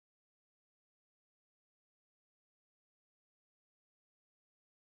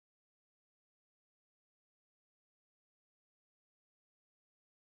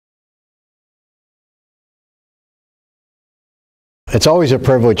It's always a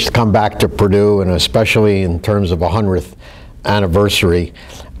privilege to come back to Purdue, and especially in terms of a 100th anniversary.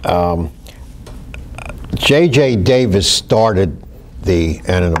 J.J. Davis started the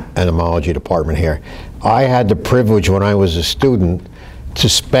entomology department here. I had the privilege when I was a student to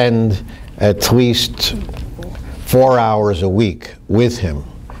spend at least 4 hours a week with him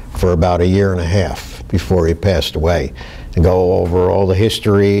for about a year and a half before he passed away, and go over all the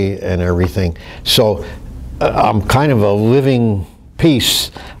history and everything. So I'm kind of a living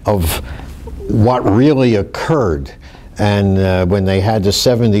piece of what really occurred. And when they had the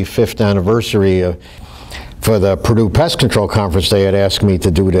 75th anniversary for the Purdue Pest Control Conference, they had asked me to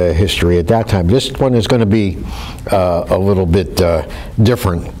do the history at that time. This one is going to be a little bit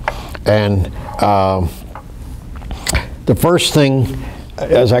different. And the first thing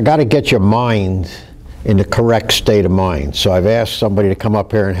is I got to get your mind in the correct state of mind. So I've asked somebody to come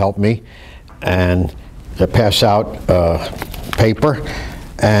up here and help me, and to pass out paper,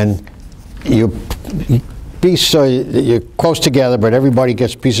 and you're close together, but everybody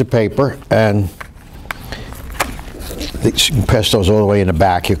gets a piece of paper, and you can pass those all the way in the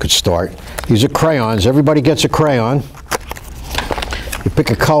back. You could start. These are crayons. Everybody gets a crayon. You pick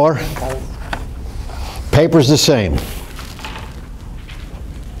a color. Paper's the same.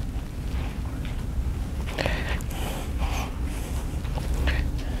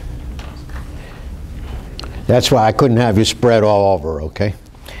 That's why I couldn't have you spread all over, okay?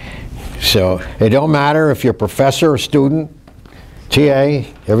 So it don't matter if you're a professor or student, TA,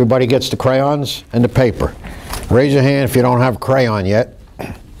 everybody gets the crayons and the paper. Raise your hand if you don't have a crayon yet.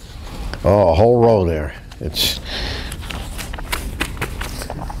 Oh, a whole row there.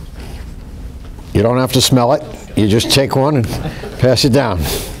 You don't have to smell it. You just take one and pass it down.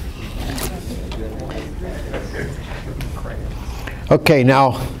 Okay,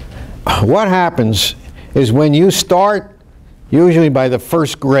 now what happens is when you start, usually by the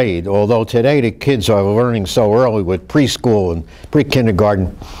first grade, although today the kids are learning so early with preschool and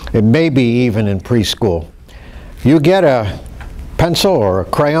pre-kindergarten, it may be even in preschool. You get a pencil or a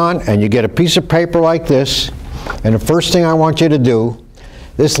crayon and you get a piece of paper like this, and the first thing I want you to do,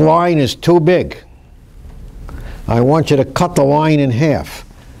 this line is too big. I want you to cut the line in half.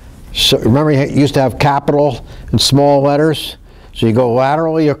 So remember you used to have capital and small letters? So you go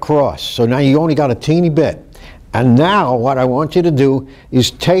laterally across. So now you only got a teeny bit. And now what I want you to do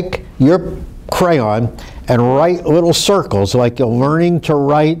is take your crayon and write little circles like you're learning to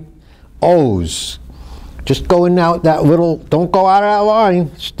write O's. Just go in that little, don't go out of that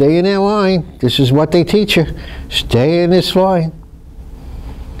line. Stay in that line. This is what they teach you. Stay in this line.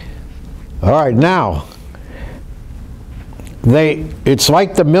 All right, now, it's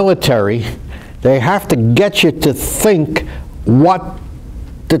like the military. They have to get you to think what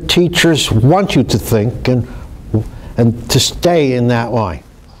the teachers want you to think and to stay in that line.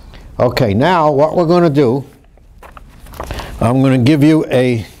 Okay, now what we're going to do, I'm going to give you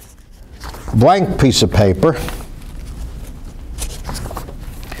a blank piece of paper,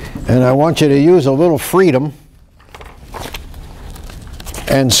 and I want you to use a little freedom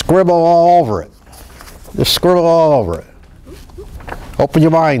and scribble all over it. Just scribble all over it. Open your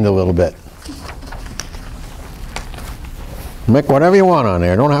mind a little bit. Make whatever you want on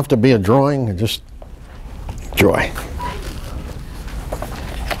there. It don't have to be a drawing, just draw.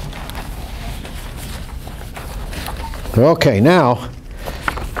 Okay, now,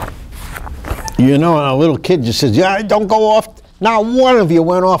 you know, a little kid just says, yeah, don't go off. Now one of you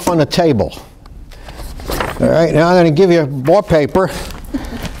went off on the table. All right, now I'm going to give you more paper,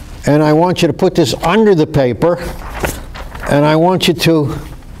 and I want you to put this under the paper, and I want you to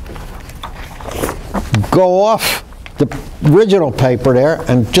go off the original paper there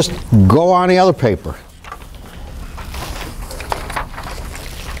and just go on the other paper.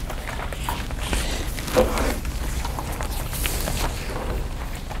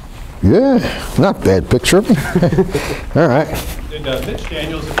 Yeah, not bad picture. All right. Did Mitch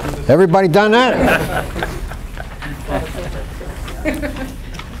Daniels approve this? Everybody done that?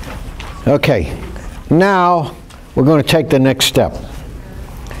 Okay, now we're going to take the next step.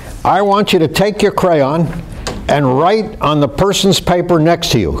 I want you to take your crayon and write on the person's paper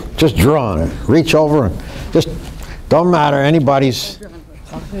next to you. Just draw on it. Reach over and just, don't matter, anybody's.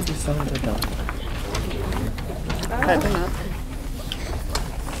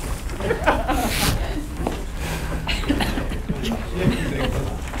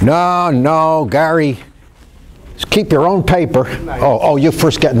 No, Gary. Just keep your own paper. Oh, you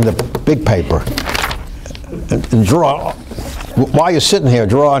first get in the big paper. And draw. While you're sitting here,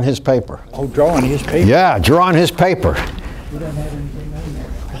 draw on his paper. Oh, draw on his paper? Yeah, draw on his paper.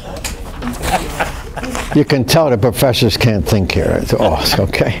 You can tell the professors can't think here. It's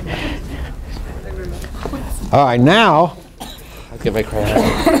okay. All right, now, I'll get my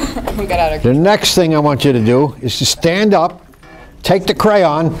crayon. the next thing I want you to do is to stand up, take the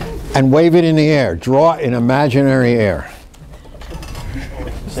crayon, and wave it in the air. Draw an imaginary air.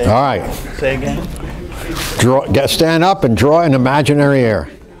 All right. Say again. Stand up and draw an imaginary air.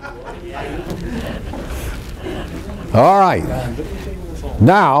 All right.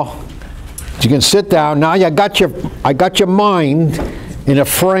 Now, you can sit down. Now I got your mind in a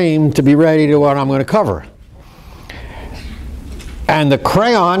frame to be ready to what I'm going to cover. And the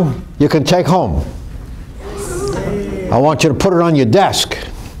crayon you can take home. I want you to put it on your desk.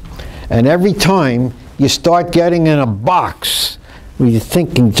 And every time you start getting in a box where you're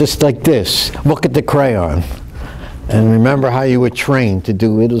thinking just like this, look at the crayon. And remember how you were trained to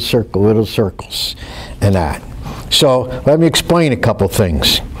do little circles, and that. So let me explain a couple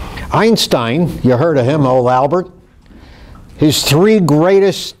things. Einstein, you heard of him, old Albert? His three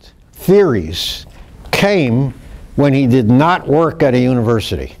greatest theories came when he did not work at a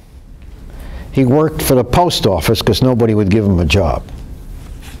university. He worked for the post office because nobody would give him a job.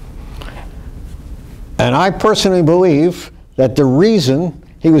 And I personally believe that the reason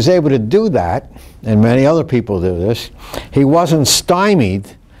he was able to do that, and many other people do this, he wasn't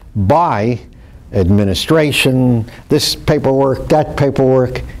stymied by administration, this paperwork, that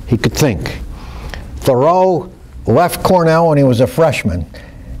paperwork. He could think. Thoreau left Cornell when he was a freshman,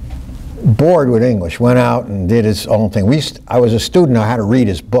 bored with English, went out and did his own thing. I was a student, I had to read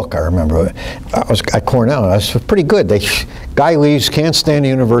his book, I remember. I was at Cornell, I was pretty good. Guy leaves, can't stand the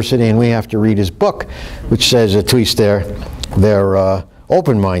university, and we have to read his book, which says at least they're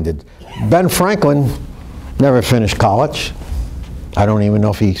open-minded. Ben Franklin never finished college. I don't even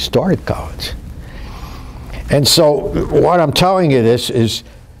know if he started college. And so what I'm telling you this is,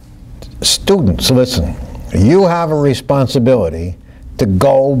 students, listen, you have a responsibility to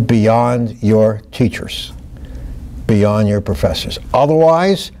go beyond your teachers, beyond your professors.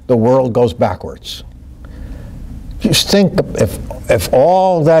 Otherwise, the world goes backwards. Just think if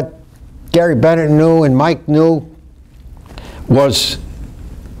all that Gary Bennett knew and Mike knew was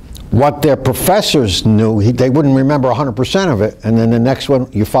what their professors knew, they wouldn't remember 100% of it, and then the next one,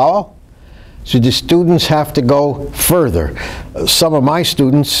 you follow? So the students have to go further. Some of my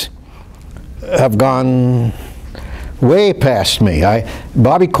students have gone way past me.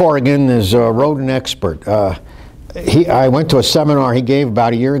 Bobby Corrigan is a rodent expert. I went to a seminar he gave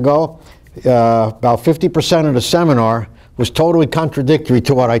about a year ago. About 50% of the seminar was totally contradictory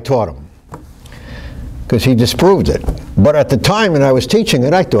to what I taught him, because he disproved it. But at the time that I was teaching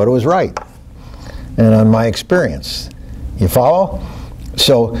it, I thought it was right, and on my experience. You follow?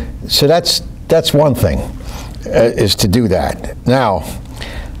 So that's one thing, is to do that. Now,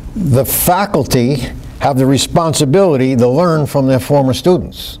 the faculty have the responsibility to learn from their former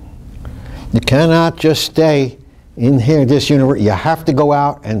students. You cannot just stay in here, this university. You have to go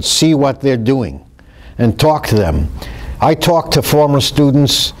out and see what they're doing and talk to them. I talk to former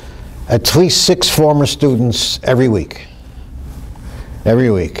students, at least 6 former students every week.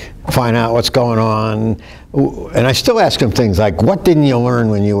 Every week. Find out what's going on. And I still ask them things like, what didn't you learn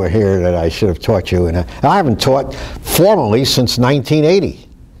when you were here that I should have taught you? And I haven't taught formally since 1980.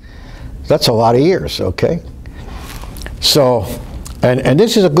 That's a lot of years, okay? So, and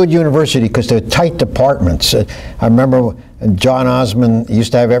this is a good university because they're tight departments. I remember John Osmond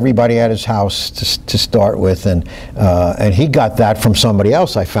used to have everybody at his house to start with, and he got that from somebody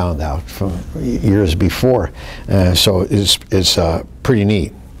else, I found out, from years before. So it's pretty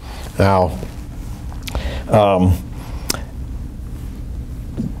neat. Now,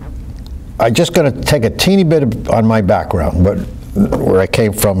 I'm just going to take a teeny bit on my background, but where I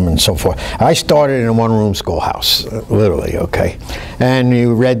came from and so forth. I started in a one-room schoolhouse, literally, okay? And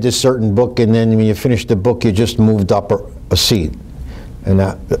you read this certain book, and then when you finished the book, you just moved up a seat. And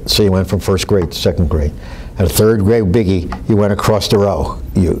so you went from first grade to second grade. At a third grade biggie, you went across the row.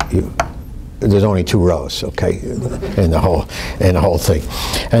 There's only 2 rows, okay, in the whole thing.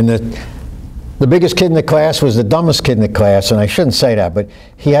 And the biggest kid in the class was the dumbest kid in the class, and I shouldn't say that, but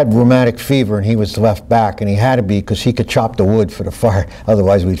he had rheumatic fever and he was left back, and he had to be because he could chop the wood for the fire.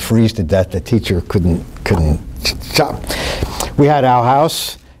 Otherwise, we'd freeze to death. The teacher couldn't chop. We had our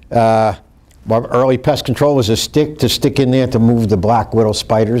house. Our early pest control was a stick to stick in there to move the black widow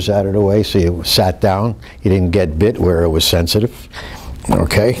spiders out of the way, so you sat down. You didn't get bit where it was sensitive.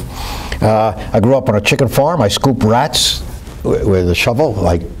 Okay. I grew up on a chicken farm. I scooped rats with a shovel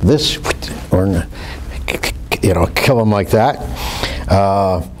like this, or kill them like that.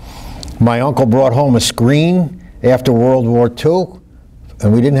 My uncle brought home a screen after World War II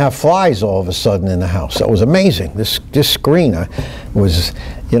and we didn't have flies all of a sudden in the house. That was amazing. This screen was,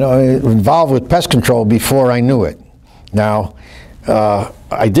 you know, involved with pest control before I knew it. Now,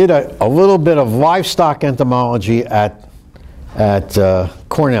 I did a little bit of livestock entomology at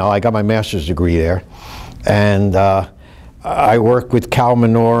Cornell. I got my master's degree there, and I worked with cow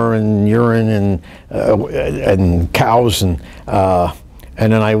manure and urine and cows, and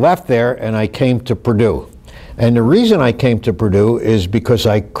then I left there and I came to Purdue. And the reason I came to Purdue is because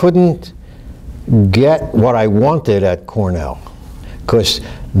I couldn't get what I wanted at Cornell, because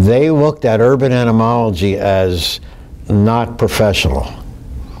they looked at urban entomology as not professional,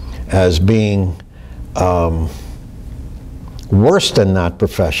 as being worse than not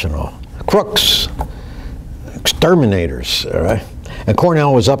professional, crooks, exterminators, all right? And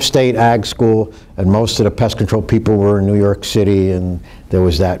Cornell was upstate ag school, and most of the pest control people were in New York City, and there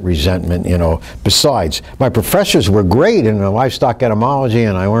was that resentment, you know. Besides, my professors were great in the livestock entomology,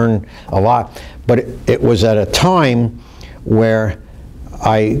 and I learned a lot, but it was at a time where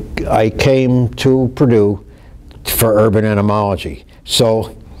I came to Purdue for urban entomology.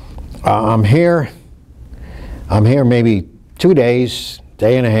 So I'm here maybe 2 days,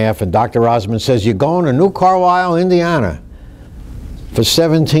 day and a half, and Dr. Osmond says, you're going to New Carlisle, Indiana for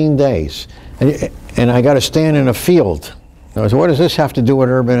 17 days. And I got to stand in a field. I said, what does this have to do with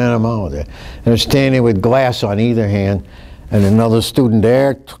urban entomology? And I'm standing with glass on either hand, and another student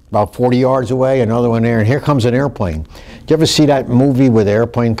there, about 40 yards away, another one there, and here comes an airplane. Do you ever see that movie where the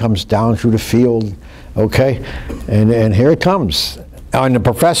airplane comes down through the field? Okay, and here it comes. And the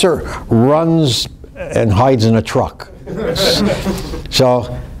professor runs and hides in a truck.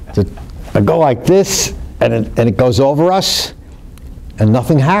 So I go like this, and it goes over us, and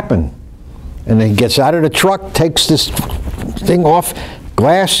nothing happened. And then he gets out of the truck, takes this thing off,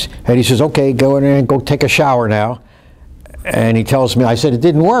 glass, and he says, okay, go in there and go take a shower now. And he tells me, I said, it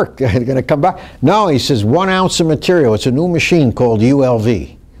didn't work. You're going to come back? No, he says, 1 ounce of material. It's a new machine called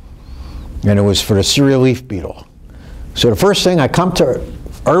ULV. And it was for the cereal leaf beetle. So the first thing, I come to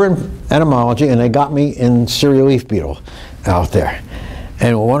urban entomology, and they got me in cereal leaf beetle out there.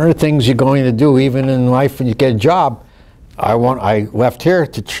 And one of the things you're going to do, even in life when you get a job, I left here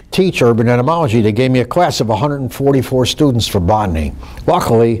to teach urban entomology. They gave me a class of 144 students for botany.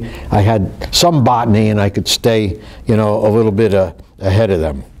 Luckily, I had some botany, and I could stay, you know, a little bit ahead of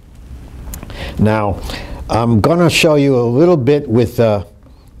them. Now, I'm going to show you a little bit with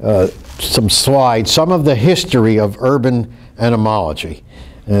some slides, some of the history of urban entomology,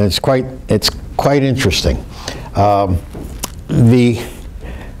 and it's quite interesting. I'm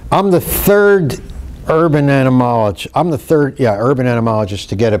the third urban entomologist. I'm the third, urban entomologist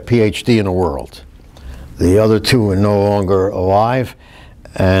to get a PhD in the world. The other two are no longer alive,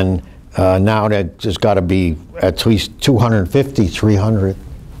 and now there's got to be at least 250, 300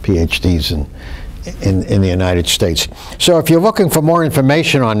 PhDs in the United States. So if you're looking for more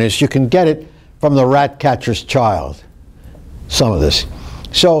information on this, you can get it from the Rat Catcher's Child, some of this.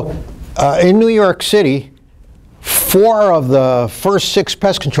 So in New York City, 4 of the first 6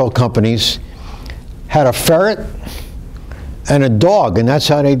 pest control companies had a ferret and a dog, and that's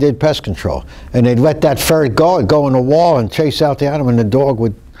how they did pest control. And they'd let that ferret go and go in the wall and chase out the animal, and the dog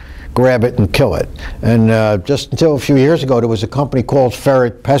would grab it and kill it. And just until a few years ago, there was a company called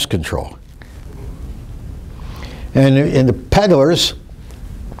Ferret Pest Control. And the peddlers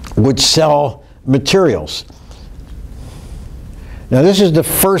would sell materials. Now, this is the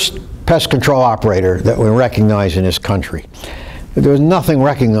first pest control operator that we recognize in this country. There was nothing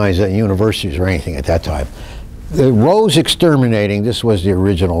recognized at universities or anything at that time. The Rose Exterminating, this was the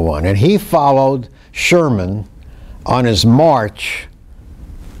original one, and he followed Sherman on his march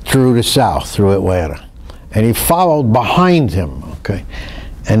through the South, through Atlanta. And he followed behind him, okay,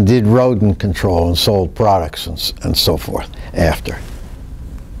 and did rodent control and sold products and so forth after.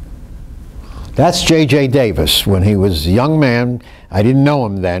 That's J.J. Davis when he was a young man. I didn't know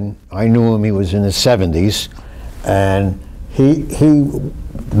him then. I knew him, he was in his 70s. And he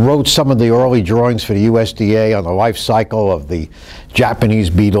wrote some of the early drawings for the USDA on the life cycle of the Japanese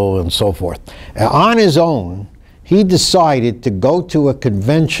beetle and so forth. And on his own, he decided to go to a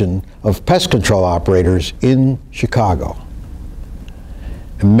convention of pest control operators in Chicago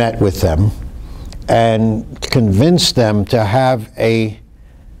and met with them and convinced them to have a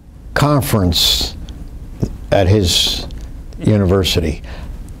conference at his university.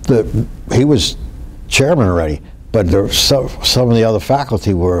 He was chairman already, but some of the other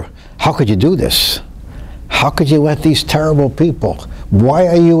faculty were, how could you do this? How could you let these terrible people, why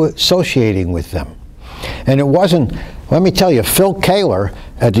are you associating with them? And it wasn't, let me tell you, Phil Kaler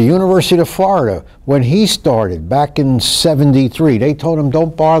at the University of Florida, when he started back in '73, they told him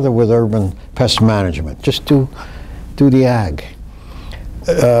don't bother with urban pest management, just do the ag.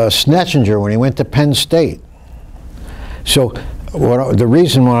 Schlesinger, when he went to Penn State. So the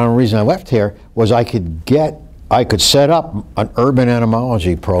reason I left here was I could set up an urban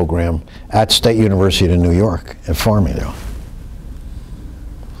entomology program at State University of New York at Farmingdale.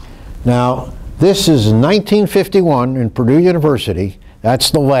 Now, this is 1951 in Purdue University. That's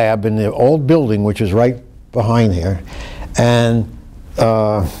the lab in the old building, which is right behind here. And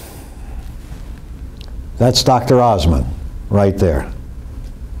that's Dr. Osmond right there.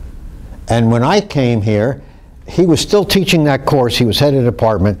 And when I came here, he was still teaching that course. He was head of the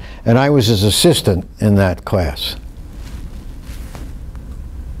department, and I was his assistant in that class.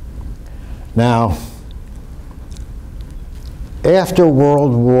 Now, after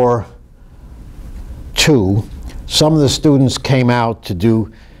World War II, some of the students came out to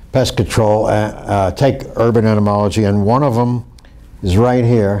do pest control, take urban entomology, and one of them is right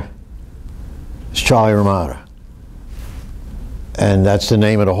here. It's Charlie Ramada. And that's the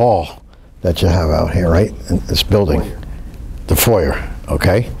name of the hall that you have out here, right? In this building. The foyer,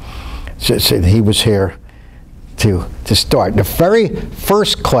 okay? So he was here to start. The very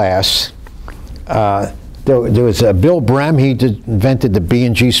first class, there was Bill Brem. He invented the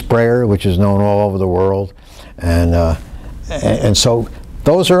B&G sprayer, which is known all over the world. And so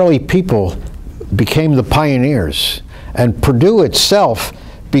those early people became the pioneers. And Purdue itself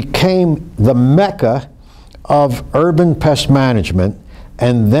became the mecca of urban pest management,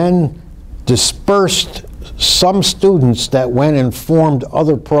 and then dispersed some students that went and formed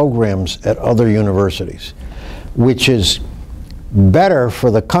other programs at other universities, which is better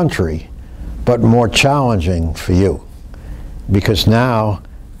for the country, but more challenging for you. Because now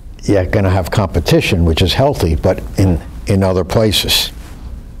you're going to have competition, which is healthy, but in other places.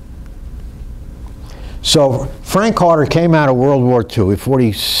 So Frank Carter came out of World War II, in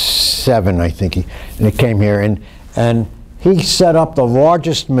 '47, I think, and he came here, and he set up the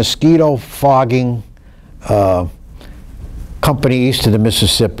largest mosquito fogging company east of the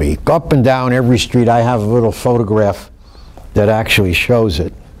Mississippi. Up and down every street. I have a little photograph that actually shows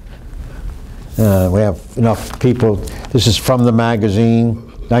it. We have enough people. This is from the magazine,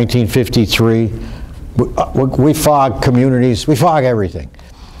 1953. We fog communities. We fog everything.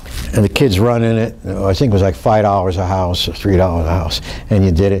 And the kids run in it. I think it was like $5 a house or $3 a house, and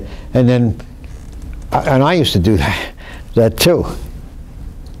you did it. And then, and I used to do that too.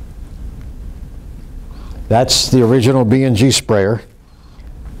 That's the original B&G sprayer.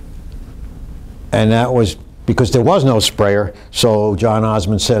 And that was because there was no sprayer, so John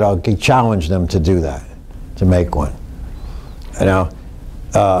Osmond said, I'll challenge them to do that, to make one. Now,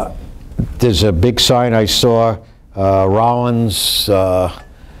 there's a big sign I saw, Rollins, there's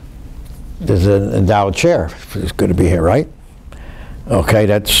an endowed chair. It's good to be here, right? Okay,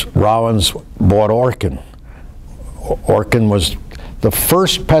 that's Rollins bought Orkin. Orkin was the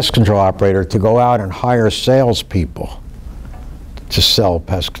first pest control operator to go out and hire salespeople to sell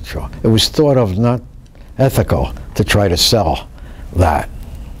pest control. It was thought of not ethical to try to sell that.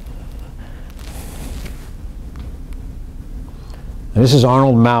 And this is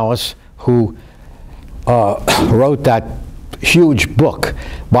Arnold Malice, who wrote that huge book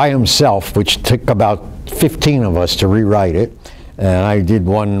by himself, which took about 15 of us to rewrite it. And I did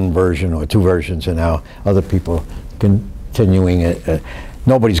one version or two versions, and now other people continuing it.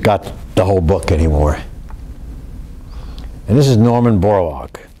 Nobody's got the whole book anymore. And this is Norman Borlaug.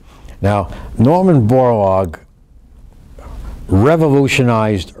 Now, Norman Borlaug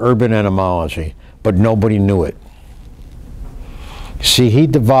revolutionized urban entomology, but nobody knew it. See, he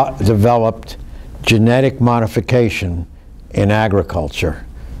developed genetic modification in agriculture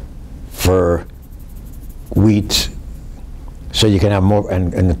for wheat, so you can have more,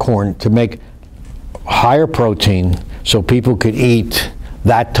 and the corn, to make higher protein so people could eat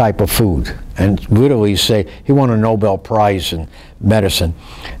that type of food. And literally say, he won a Nobel Prize in medicine.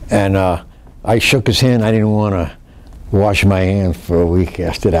 And I shook his hand. I didn't want to wash my hands for a week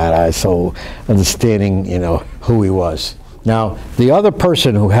after that. I was so understanding, you know, who he was. Now, the other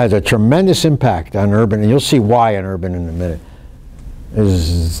person who has a tremendous impact on urban, and you'll see why on urban in a minute,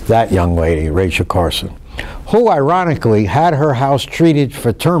 is that young lady, Rachel Carson, who ironically had her house treated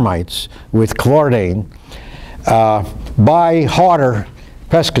for termites with chlordane by Harder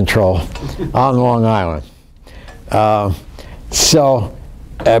Pest Control on Long Island. But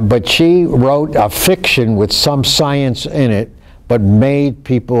she wrote a fiction with some science in it, but made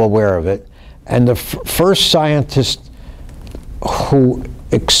people aware of it. And the first scientist who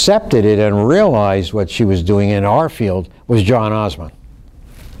accepted it and realized what she was doing in our field was John Osmond.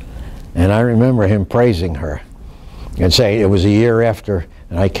 And I remember him praising her and saying it was a year after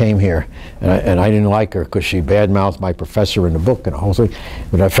and I came here, and I didn't like her because she badmouthed my professor in the book and the whole thing,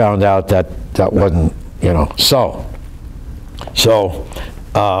 but I found out that that wasn't, you know, so.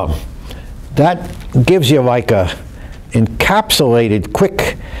 That gives you like a encapsulated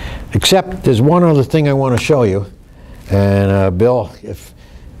quick, except there's one other thing I want to show you. And Bill, if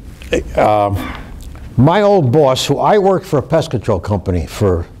my old boss, who I worked for a pest control company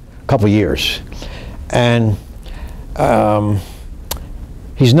for a couple of years, and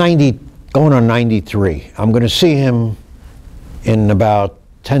he's 90, going on 93. I'm going to see him in about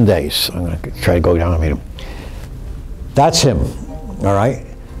 10 days. I'm going to try to go down and meet him. That's him, all right?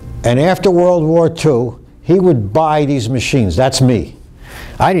 And after World War II, he would buy these machines. That's me.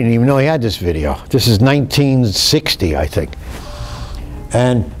 I didn't even know he had this video. This is 1960, I think.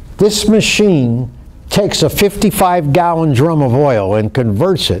 And this machine takes a 55-gallon drum of oil and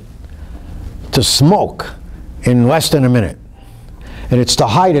converts it to smoke in less than a minute. And it's to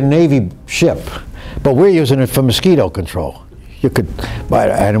hide a Navy ship. But we're using it for mosquito control. You could buy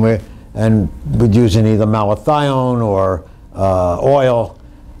it, and we'd use either malathion or oil.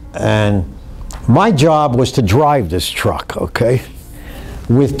 And my job was to drive this truck, okay?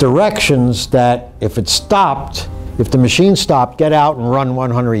 With directions that if it stopped, if the machine stopped, get out and run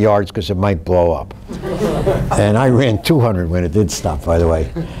 100 yards because it might blow up. And I ran 200 when it did stop, by the way.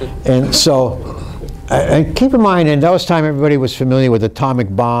 And so, and keep in mind, in those times everybody was familiar with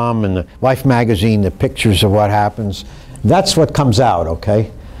atomic bomb and the Life magazine, the pictures of what happens. That's what comes out,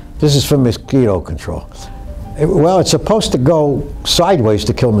 okay? This is for mosquito control. Well, it's supposed to go sideways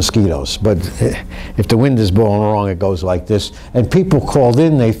to kill mosquitoes, but if the wind is blowing wrong, it goes like this. And people called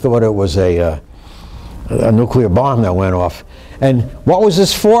in, they thought it was a nuclear bomb that went off. And what was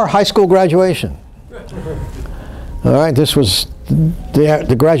this for? High school graduation. All right, this was,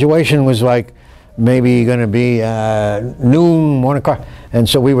 the graduation was like maybe going to be noon, 1 o'clock. And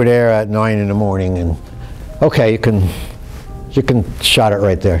so we were there at 9 in the morning, and okay, you can shot it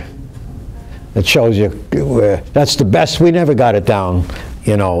right there. It shows you, that's the best. We never got it down,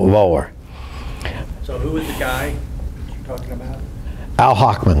 you know, lower. So who was the guy you're talking about? Al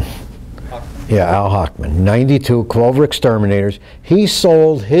Hochman. Yeah, Al Hochman, 92, Clover Exterminators. He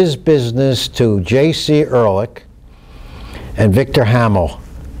sold his business to J.C. Ehrlich, and Victor Hamill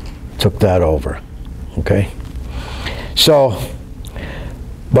took that over, okay? So,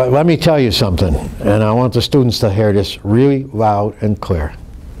 but let me tell you something, and I want the students to hear this really loud and clear.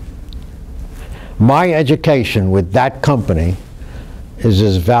 My education with that company is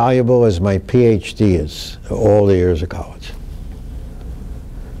as valuable as my PhD is, all the years of college.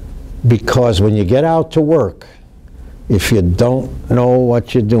 Because when you get out to work, if you don't know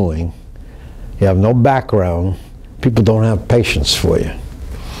what you're doing, you have no background, people don't have patience for you.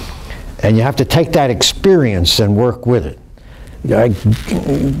 And you have to take that experience and work with it.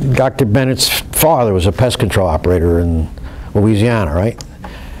 Dr. Bennett's father was a pest control operator in Louisiana, right?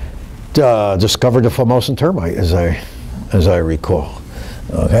 Discovered the Formosan termite, as I recall.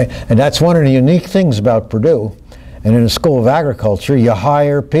 Okay, and that's one of the unique things about Purdue. And in the School of Agriculture, you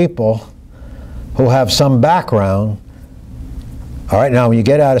hire people who have some background. All right, now when you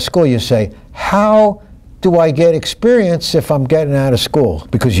get out of school, you say, how do I get experience if I'm getting out of school?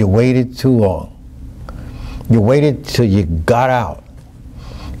 Because you waited too long. You waited till you got out.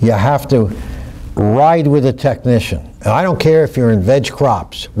 You have to ride with a technician. And I don't care if you're in veg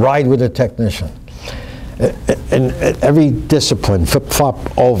crops, ride with a technician. And every discipline,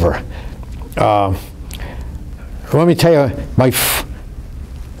 flip-flop over. Let me tell you, my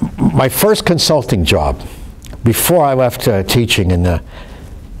first consulting job, before I left teaching in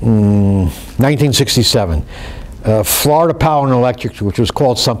 1967, Florida Power and Electric, which was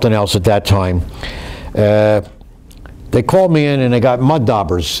called something else at that time, they called me in and they got mud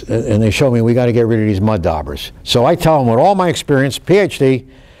daubers, and they showed me we got to get rid of these mud daubers. So I tell them with all my experience, PhD,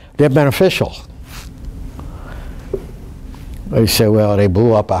 they're beneficial. They say, well, they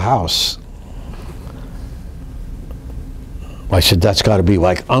blew up a house. I said, that's got to be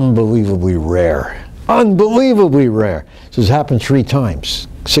like unbelievably rare. Unbelievably rare. So this happened 3 times.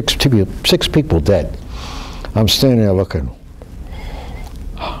 6 people dead. I'm standing there looking.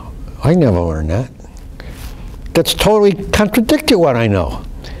 I never learned that. That's totally contradicting what I know.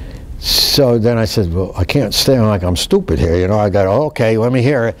 So then I said, well, I can't stand like I'm stupid here. You know, I got, okay, let me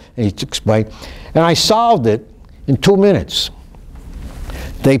hear it. And he explained. And I solved it in 2 minutes.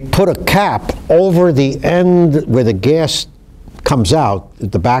 They put a cap over the end where the gas comes out,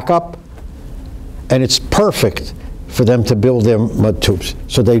 the backup, and it's perfect for them to build their mud tubes.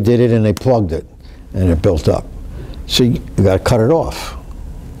 So they did it and they plugged it and it built up. So you got to cut it off.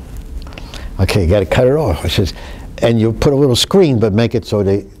 Okay, you got to cut it off. I says, and you put a little screen, but make it so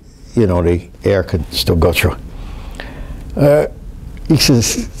they, you know, the air can still go through. He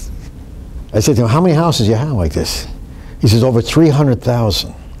says, I said to him, how many houses you have like this? He says, over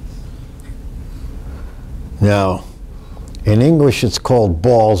 300,000. Now, in English it's called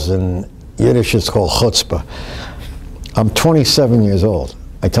balls, in Yiddish it's called chutzpah. I'm 27 years old.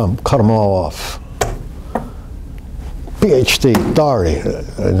 I tell him, cut them all off. PhD, authority.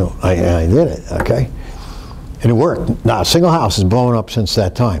 I did it, okay? And it worked. Now, a single house has blown up since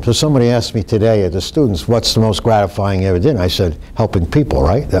that time. So somebody asked me today at the students, what's the most gratifying you ever did? And I said, helping people,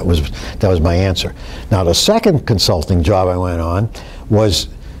 right? That was my answer. Now, the second consulting job I went on was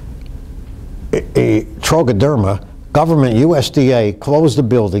a Trogoderma. Government, USDA, closed the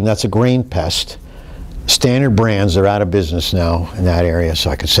building. That's a grain pest. Standard Brands are out of business now in that area, so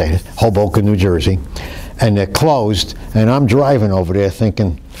I could say it. Hoboken, New Jersey. And they're closed, and I'm driving over there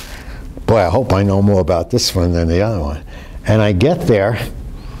thinking, boy, I hope I know more about this one than the other one. And I get there,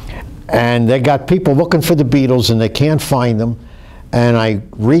 and they got people looking for the beetles, and they can't find them. And I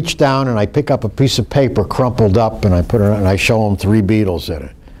reach down, and I pick up a piece of paper crumpled up, and I put it on, and I show him 3 beetles in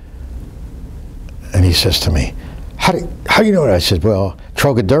it. And he says to me, how do you know that? I said, well,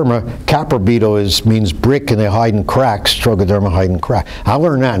 Trogoderma, capra beetle means brick, and they hide in cracks. Trogoderma hide in cracks. I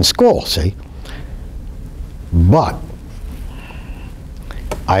learned that in school, see? But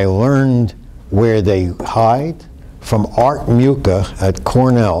I learned where they hide from Art Muka at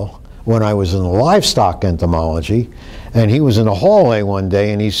Cornell when I was in livestock entomology, and he was in the hallway one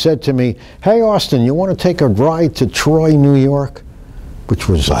day and he said to me, hey Austin, you want to take a ride to Troy, New York? Which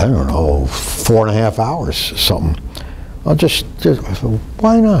was, I don't know, 4.5 hours or something. I said,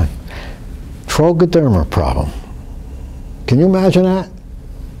 why not? Trogoderma problem. Can you imagine that?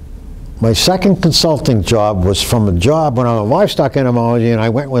 My second consulting job was from a job when I was in livestock entomology, and I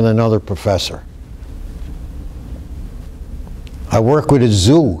went with another professor. I work with a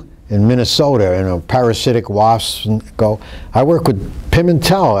zoo in Minnesota, and a parasitic wasps go. I work with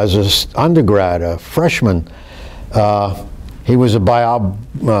Pimentel as an undergrad, a freshman. He was a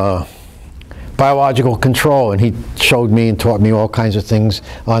biological control, and he showed me and taught me all kinds of things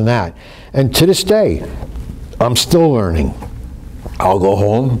on that. And to this day, I'm still learning. I'll go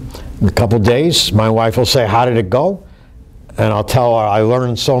home in a couple days, my wife will say, how did it go? And I'll tell her, I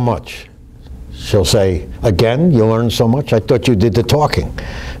learned so much. She'll say, again, you learned so much? I thought you did the talking.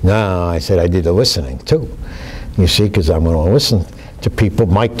 No, I said, I did the listening too. You see, because I'm going to listen to people.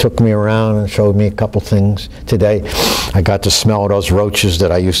 Mike took me around and showed me a couple things today. I got to smell those roaches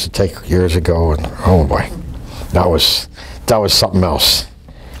that I used to take years ago, and oh boy, that was something else.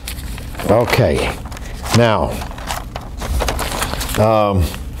 Okay, now,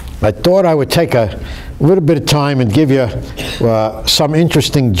 I thought I would take a little bit of time and give you some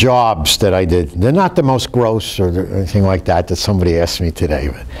interesting jobs that I did. They're not the most gross or anything like that somebody asked me today.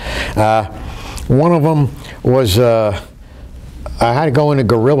 But, one of them was I had to go in a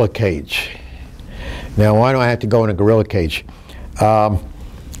gorilla cage. Now, why do I have to go in a gorilla cage? Blanton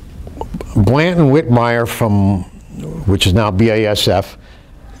Whitmire which is now BASF,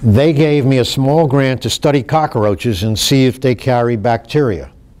 they gave me a small grant to study cockroaches and see if they carry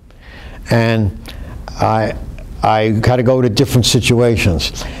bacteria. And I had to go to different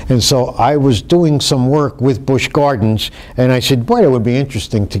situations. And so I was doing some work with Busch Gardens, and I said, boy, it would be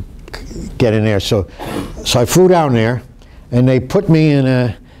interesting to get in there. So I flew down there, and they put me in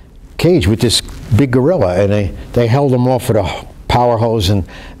a cage with this big gorilla, and they held him off with a power hose, and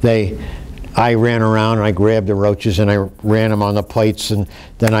I ran around and I grabbed the roaches and I ran them on the plates, and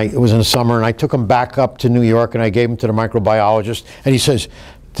then it was in the summer, and I took them back up to New York and I gave them to the microbiologist, and he says,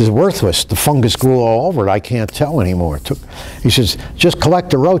 this is worthless. The fungus grew all over it. I can't tell anymore. He says, just collect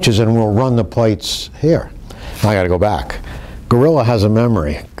the roaches and we'll run the plates here. I got to go back. Gorilla has a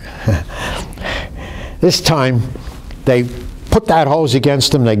memory. This time they put that hose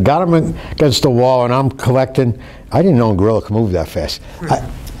against him, they got him against the wall, and I'm collecting. I didn't know a gorilla could move that fast.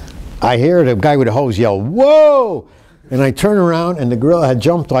 I hear the guy with the hose yell, whoa! And I turn around, and the gorilla had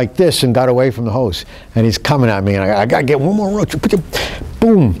jumped like this and got away from the hose. And he's coming at me, and I got to get one more roach.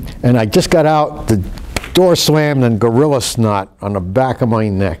 Boom! And I just got out, the door slammed, and gorilla snot on the back of my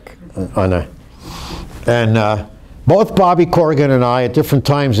neck. Both Bobby Corrigan and I, at different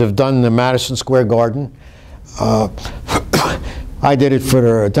times, have done the Madison Square Garden. I did it for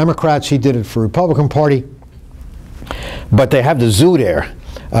the Democrats, he did it for the Republican Party. But they have the zoo there.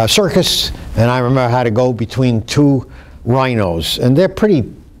 Circus, and I remember I had to go between 2 rhinos, and they're pretty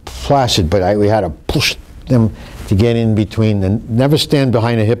placid, but we had to push them to get in between, and never stand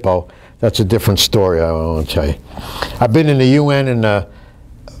behind a hippo. That's a different story, I want to tell you. I've been in the UN in the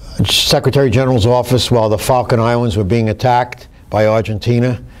Secretary General's office while the Falkland Islands were being attacked by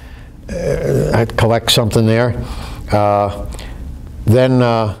Argentina. I'd collect something there. Then,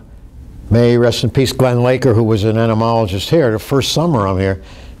 may he rest in peace, Glenn Laker, who was an entomologist here, the first summer I'm here,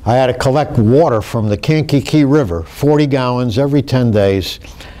 I had to collect water from the Kankakee River, 40 gallons every 10 days,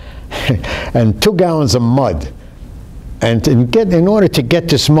 and 2 gallons of mud. And in order to get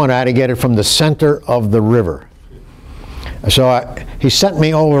this mud, I had to get it from the center of the river. So he sent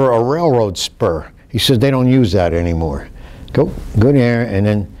me over a railroad spur. He says they don't use that anymore. Go there and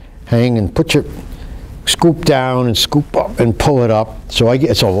then hang and put your scoop down and scoop up and pull it up. So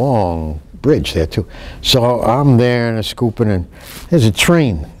it's a long bridge there too. So I'm there and I'm scooping, and there's a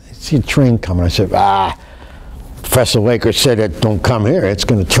train. I see a train coming. I said, Professor Laker said that don't come here. It's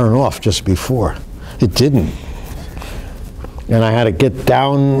going to turn off just before. It didn't. And I had to get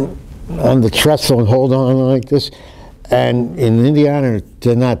down on the trestle and hold on like this. And in Indiana,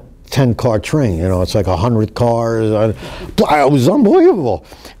 they're not 10-car train. You know, it's like 100 cars. It was unbelievable.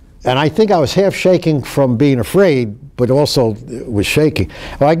 And I think I was half shaking from being afraid, but also was shaking.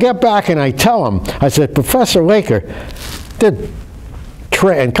 Well, I get back and I tell him, I said, Professor Laker,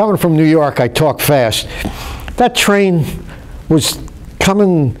 and coming from New York, I talk fast. That train was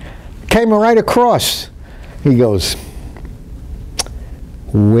came right across. He goes,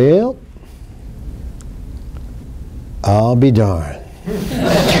 well, I'll be darned.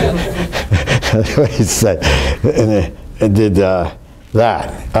 That's what he said. And it did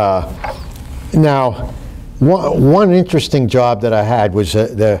that. Now, one interesting job that I had was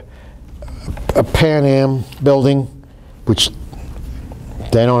a Pan Am building, which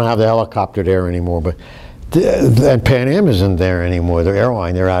they don't have the helicopter there anymore, but and Pan Am isn't there anymore. The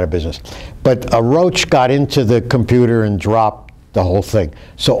airline, they're out of business. But a roach got into the computer and dropped the whole thing.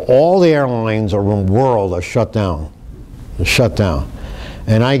 So all the airlines around the world are shut down. They're shut down.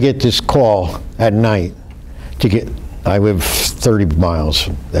 And I get this call at night I live 30 miles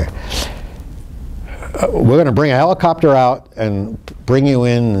from there. We're going to bring a helicopter out and bring you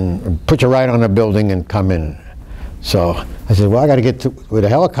in and put you right on a building and come in. So I said, well, I got to get to where the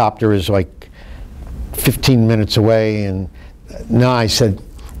helicopter is like 15 minutes away. And no, I said,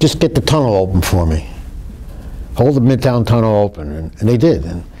 just get the tunnel open for me. Hold the Midtown Tunnel open. And they did.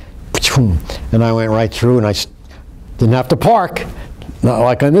 And I went right through, and I didn't have to park. Not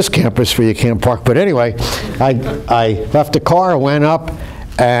like on this campus where you can't park. But anyway, I left the car, went up,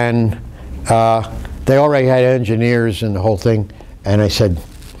 and they already had engineers and the whole thing. And I said,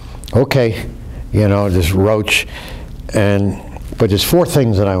 okay, you know, this roach. But there's 4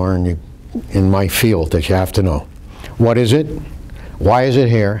 things that I learned in my field that you have to know. What is it? Why is it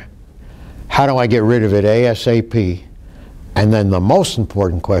here? How do I get rid of it ASAP? And then the most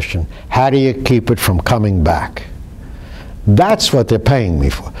important question, how do you keep it from coming back? That's what they're paying me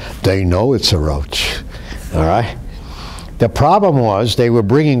for. They know it's a roach, all right? The problem was they were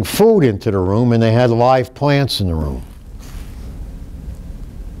bringing food into the room and they had live plants in the room.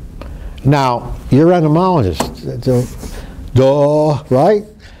 Now, you're entomologists, duh, right?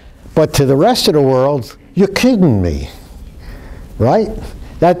 But to the rest of the world, you're kidding me, right?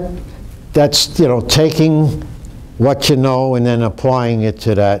 That's, you know, taking what you know and then applying it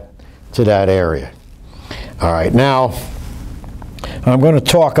to that area. All right, now I'm going to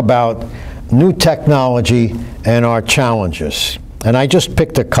talk about new technology and our challenges. And I just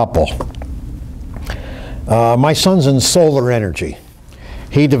picked a couple. My son's in solar energy.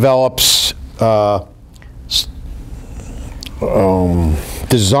 He develops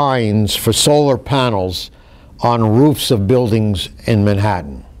designs for solar panels on roofs of buildings in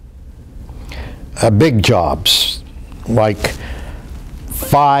Manhattan. Big jobs, like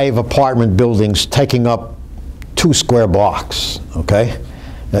 5 apartment buildings taking up 2 square blocks, okay?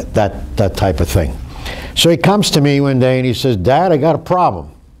 That type of thing. So he comes to me one day and he says, Dad, I got a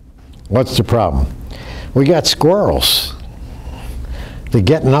problem. What's the problem? We got squirrels. They're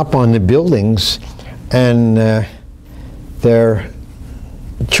getting up on the buildings and they're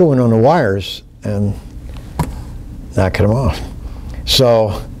chewing on the wires and knocking them off.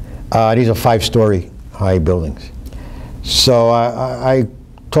 So these are 5-story high buildings. So I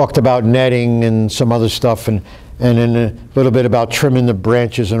talked about netting and some other stuff and then a little bit about trimming the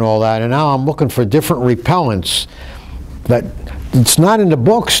branches and all that. And now I'm looking for different repellents that it's not in the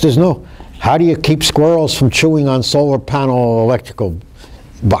books. There's no, how do you keep squirrels from chewing on solar panel electrical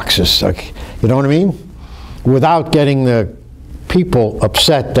boxes? Like, you know what I mean? Without getting the people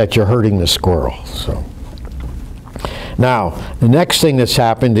upset that you're hurting the squirrel. So now, the next thing that's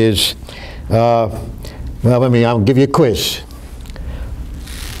happened is Well, I'll give you a quiz.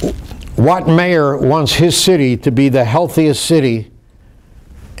 What mayor wants his city to be the healthiest city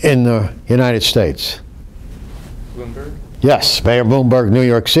in the United States? Bloomberg? Yes, Mayor Bloomberg, New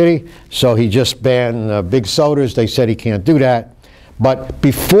York City. So he just banned big sodas. They said he can't do that. But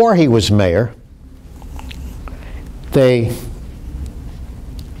before he was mayor, they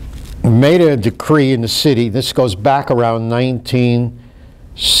made a decree in the city. This goes back around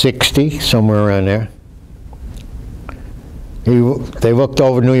 1960, somewhere around there. They looked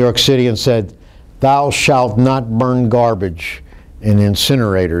over New York City and said, "Thou shalt not burn garbage in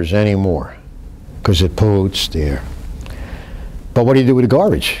incinerators anymore, because it pollutes the air." But what do you do with the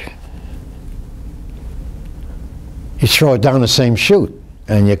garbage? You throw it down the same chute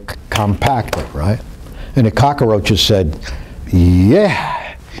and you compact it, right? And the cockroaches said,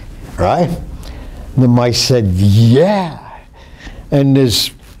 "Yeah," right? The mice said, "Yeah." And there's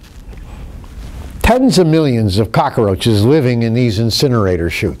tens of millions of cockroaches living in these incinerator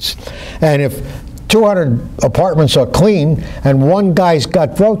chutes. And if 200 apartments are clean and one guy's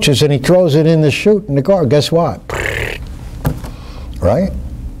got roaches and he throws it in the chute in the car, guess what? Right?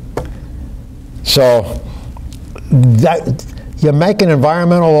 So that you make an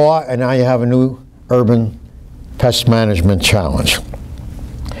environmental law and now you have a new urban pest management challenge.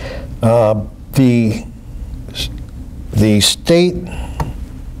 The state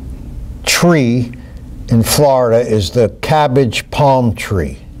tree in Florida is the cabbage palm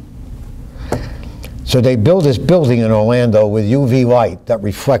tree. So they build this building in Orlando with UV light that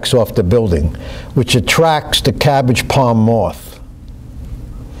reflects off the building, which attracts the cabbage palm moth.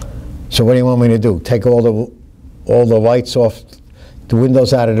 So what do you want me to do? Take all the lights off the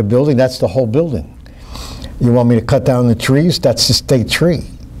windows out of the building? That's the whole building. You want me to cut down the trees? That's the state tree.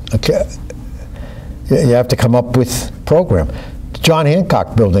 Okay. You have to come up with a program. The John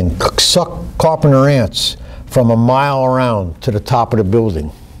Hancock building sucked carpenter ants from a mile around to the top of the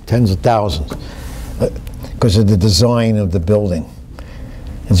building, tens of thousands, because of the design of the building.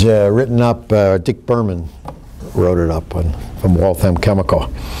 It's written up, Dick Berman wrote it up from Waltham Chemical.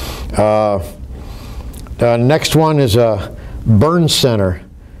 The next one is a burn center,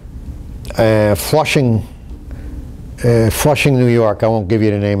 Flushing, New York. I won't give you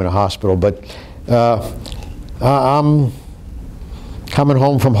the name of the hospital, but I'm coming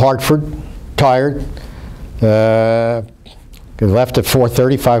home from Hartford, tired. Left at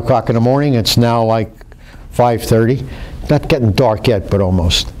 4:30, 5 o'clock in the morning. It's now like 5:30. Not getting dark yet, but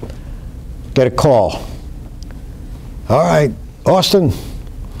almost. Get a call. All right, Austin,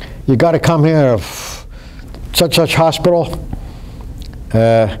 you got to come here. Such hospital.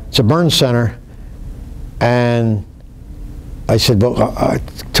 It's a burn center. And I said, well,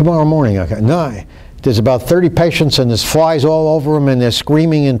 tomorrow morning. No, there's about 30 patients and there's flies all over them and they're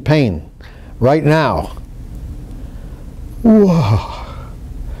screaming in pain right now. Whoa.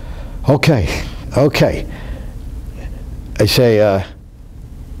 Okay. I say,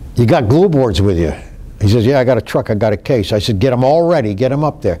 you got glue boards with you? He says, yeah, I got a truck, I got a case. I said, get them all ready, get them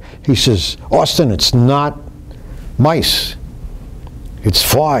up there. He says, Austin, it's not mice, it's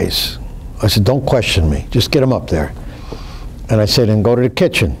flies. I said, don't question me, just get them up there. And I said, and go to the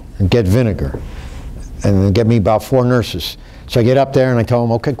kitchen and get vinegar. And then get me about 4 nurses. So I get up there and I tell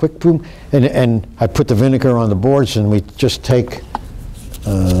them, okay, quick, boom. And I put the vinegar on the boards and we just take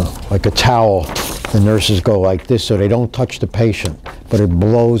like a towel. The nurses go like this so they don't touch the patient, but it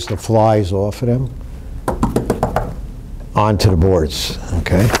blows the flies off of them onto the boards,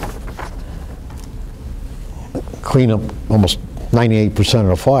 okay? Clean up almost 98% of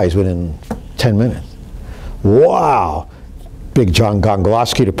the flies within 10 minutes. Wow. Big John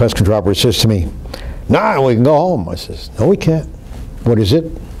Gongolowski, the pest control operator, says to me, nah, we can go home. I says, no, we can't. What is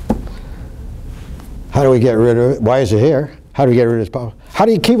it? How do we get rid of it? Why is it here? How do we get rid of this problem? How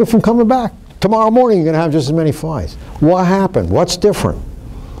do you keep it from coming back? Tomorrow morning you're going to have just as many flies. What happened? What's different?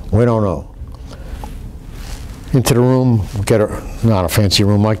 We don't know. Into the room, we get not a fancy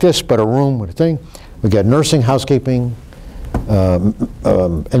room like this, but a room with a thing. We get nursing, housekeeping,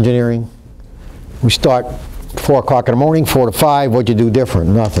 engineering. We start 4 o'clock in the morning, 4 to 5. What'd you do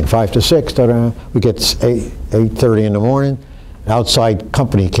different? Nothing. 5 to 6. We get 8:30 in the morning. An outside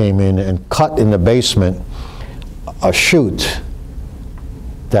company came in and cut in the basement a chute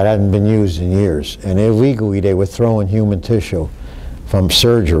that hadn't been used in years. And illegally, they were throwing human tissue from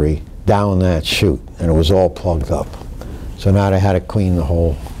surgery down that chute, and it was all plugged up. So now they had to clean the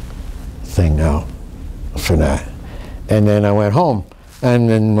whole thing out for that. And then I went home, and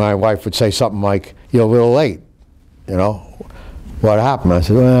then my wife would say something like, you're a little late, you know? What happened? I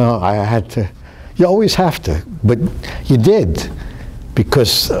said, well, I had to. You always have to, but you did.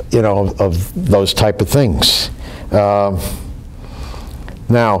 because, you know, of those type of things.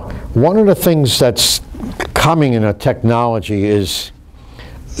 Now, one of the things that's coming in a technology is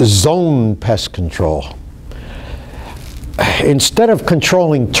zone pest control. Instead of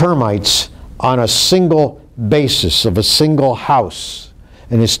controlling termites on a single basis of a single house,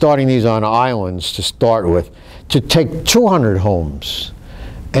 and you're starting these on islands to start with, to take 200 homes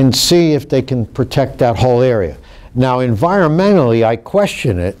and see if they can protect that whole area. Now, environmentally, I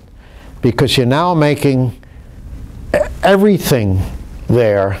question it, because you're now making everything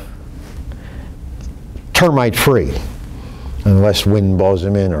there termite free, unless wind blows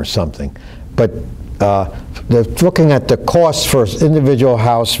them in or something. But they're looking at the cost for an individual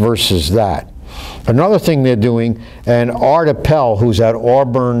house versus that. Another thing they're doing, and Art Appel, who's at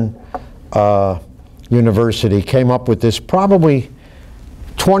Auburn University, came up with this probably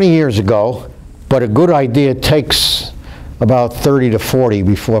 20 years ago, but a good idea takes about 30 to 40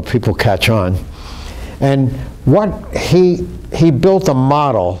 before people catch on. And what he built a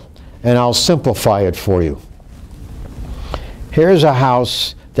model, and I'll simplify it for you. Here's a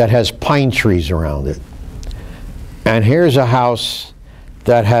house that has pine trees around it. And here's a house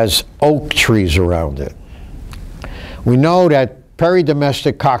that has oak trees around it. We know that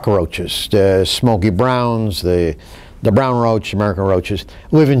peri-domestic cockroaches, the smoky browns, the brown roach, American roaches,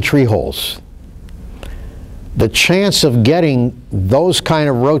 live in tree holes. The chance of getting those kind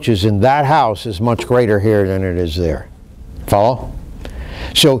of roaches in that house is much greater here than it is there. Follow?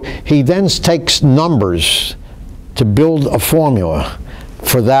 So he then takes numbers to build a formula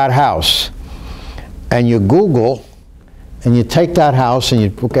for that house. And you Google, and you take that house and you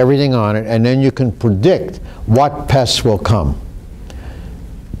put everything on it, and then you can predict what pests will come.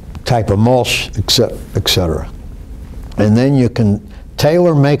 Type of mulch, etc. And then you can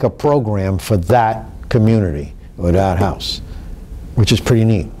tailor-make a program for that community or that house, which is pretty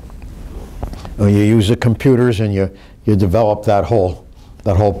neat. You use the computers and you develop that whole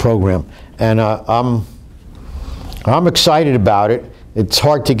program. And I'm excited about it. It's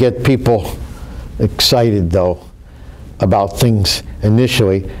hard to get people excited, though, about things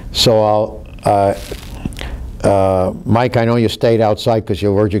initially. So Mike, I know you stayed outside because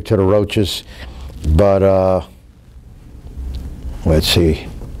you're allergic to the roaches, but let's see.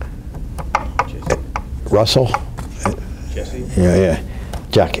 Russell? Jesse? Yeah.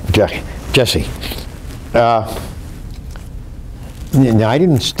 Jesse. Now, I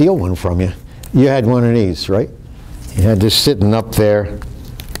didn't steal one from you. You had one of these, right? You had this sitting up there,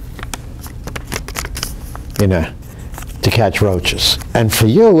 you know, to catch roaches. And for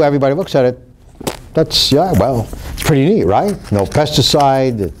you, everybody looks at it, that's, yeah, well, it's pretty neat, right? No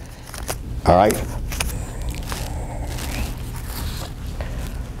pesticide, all right.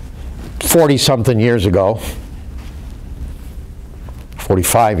 40-something years ago,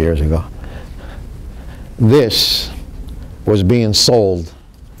 45 years ago, this was being sold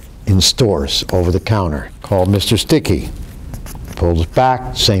in stores over the counter called Mr. Sticky. Pulls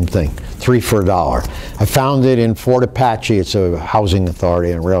back, same thing, 3 for $1. I found it in Fort Apache. It's a housing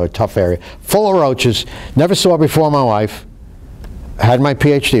authority in a really tough area, full of roaches. Never saw it before in my life. Had my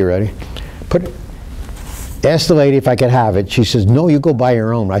PhD ready. Asked the lady if I could have it. She says, no, you go buy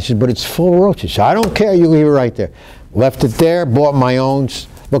your own. I said, but it's full of roaches. I don't care, you leave it right there. Left it there, bought my own,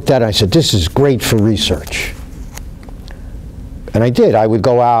 looked at it, I said, this is great for research. And I did. I would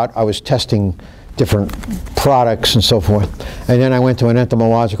go out, I was testing different products and so forth. And then I went to an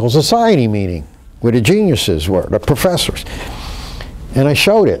entomological society meeting where the geniuses were, the professors. And I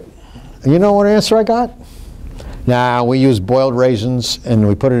showed it. And you know what answer I got? Nah, we use boiled raisins and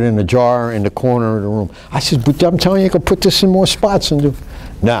we put it in a jar in the corner of the room. I said, but I'm telling you, you can put this in more spots and do.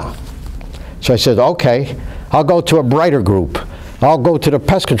 No. So I said, okay, I'll go to a brighter group. I'll go to the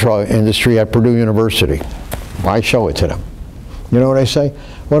pest control industry at Purdue University. I show it to them. You know what I say?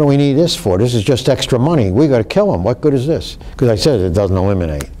 What do we need this for? This is just extra money. We got to kill them. What good is this? Because I said it doesn't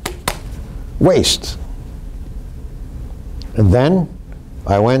eliminate. Waste. And then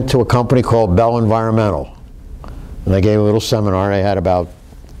I went to a company called Bell Environmental. And they gave a little seminar. They had about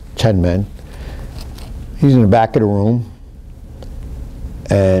 10 men. He's in the back of the room.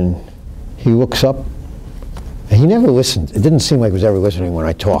 And he looks up. And he never listened. It didn't seem like he was ever listening when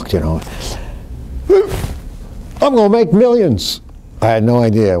I talked, you know. I'm going to make millions. I had no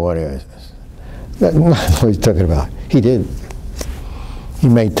idea what he was. That's not what he's talking about. He did. He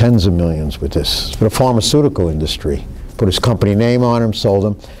made tens of millions with this, for the pharmaceutical industry. Put his company name on him, sold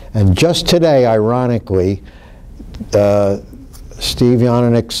them. And just today, ironically, Steve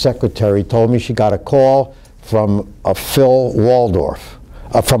Yonick's secretary told me she got a call from Phil Waldorf,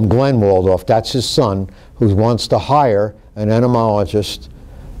 from Glenn Waldorf, that's his son, who wants to hire an entomologist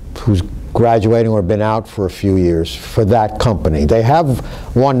who's graduating or been out for a few years for that company. They have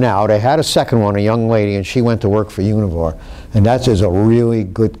one now. They had a second one, a young lady, and she went to work for Univar. And that is a really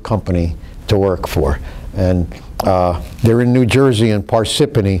good company to work for. And they're in New Jersey in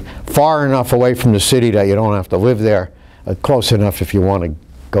Parsippany, far enough away from the city that you don't have to live there, close enough if you want to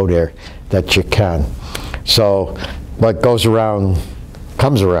go there that you can. So what goes around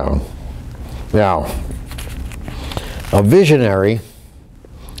comes around. Now, a visionary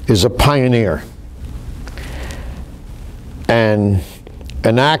is a pioneer, and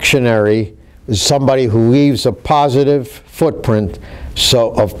an actionary is somebody who leaves a positive footprint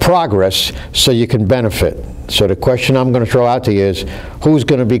of progress so you can benefit. So the question I'm going to throw out to you is, who's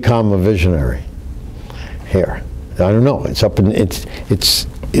going to become a visionary here? I don't know. It's up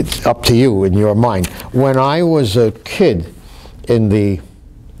to you in your mind. When I was a kid in the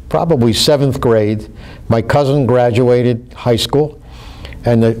probably 7th grade, my cousin graduated high school.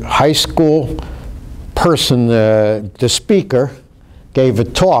 And the high school person, the speaker, gave a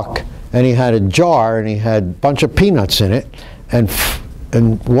talk, and he had a jar, and he had a bunch of peanuts in it, and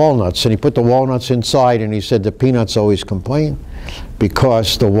walnuts, and he put the walnuts inside, and he said the peanuts always complain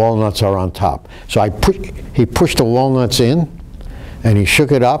because the walnuts are on top. So he pushed the walnuts in, and he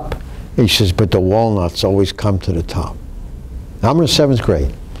shook it up. He says, but the walnuts always come to the top. Now, I'm in the 7th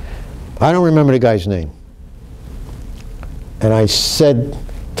grade. I don't remember the guy's name. And I said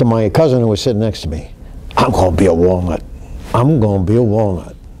to my cousin who was sitting next to me, I'm going to be a walnut. I'm going to be a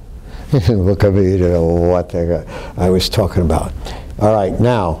walnut. Look at me, you know what I was talking about. All right,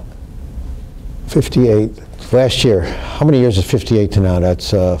 now, 58, last year, how many years is 58 to now? That's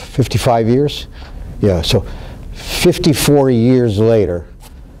 55 years? Yeah, so 54 years later,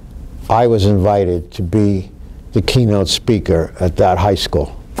 I was invited to be the keynote speaker at that high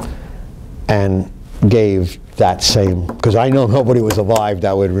school, and gave that same, because I know nobody was alive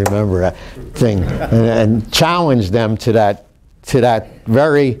that would remember that thing, and challenged them to that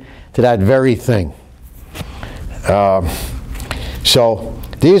very thing. So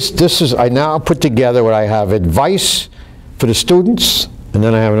this is, I now put together what I have: advice for the students, and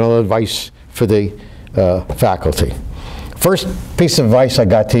then I have another advice for the faculty. First piece of advice I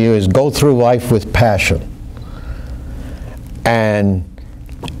got to you is go through life with passion, and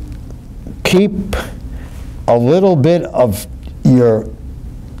keep a little bit of your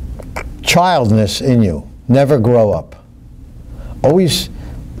childness in you. Never grow up. Always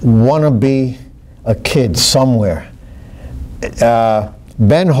want to be a kid somewhere.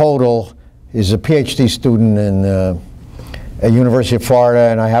 Ben Hodel is a PhD student at University of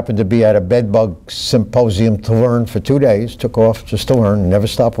Florida, and I happened to be at a bedbug symposium to learn for 2 days. Took off just to learn, never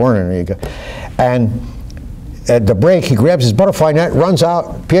stopped learning. There you go. And at the break, he grabs his butterfly net, runs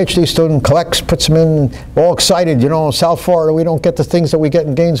out, PhD student, collects, puts them in, all excited. You know, in South Florida, we don't get the things that we get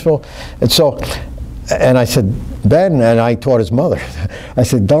in Gainesville. And so, and I said, Ben, and I taught his mother, I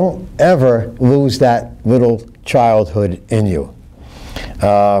said, don't ever lose that little childhood in you.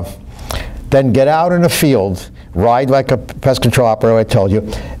 Then get out in the field, ride like a pest control operator, I told you.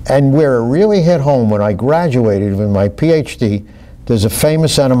 And where it really hit home, when I graduated with my PhD, there's a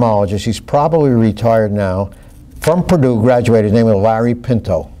famous entomologist, he's probably retired now, from Purdue, graduated, his name was Larry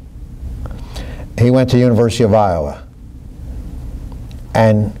Pinto. He went to the University of Iowa.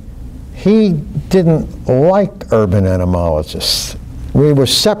 And he didn't like urban entomologists. We were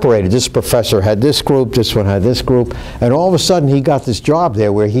separated. This professor had this group, this one had this group, and all of a sudden he got this job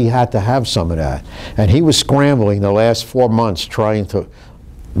there where he had to have some of that. And he was scrambling the last 4 months trying to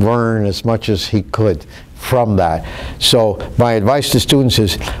learn as much as he could from that. So my advice to students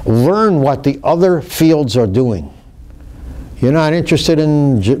is learn what the other fields are doing. You're not interested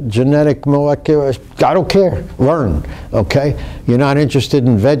in genetic molecular, I don't care, learn, okay? You're not interested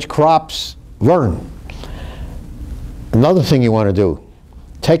in veg crops, learn. Another thing you want to do,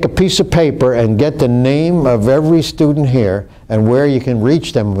 take a piece of paper and get the name of every student here and where you can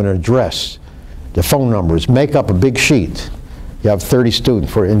reach them with an address, the phone numbers, make up a big sheet. You have 30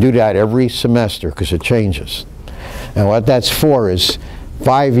 students for it, and do that every semester because it changes. And what that's for is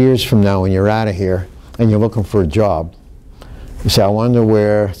 5 years from now when you're out of here and you're looking for a job, you say, I wonder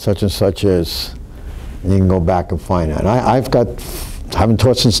where such and such is. And you can go back and find that. I haven't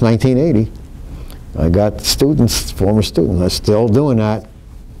taught since 1980. I got students, former students, they're still doing that,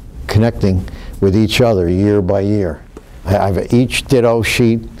 connecting with each other year by year. I have each ditto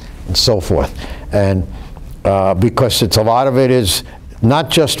sheet and so forth. And because a lot of it is not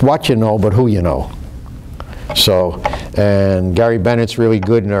just what you know, but who you know. So, and Gary Bennett's really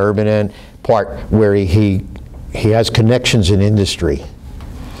good in the urban end part where he has connections in industry.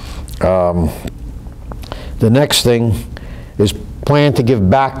 The next thing is plan to give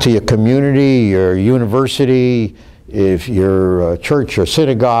back to your community, your university, if your church or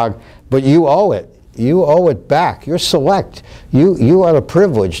synagogue, but you owe it. You owe it back. You're select. You are the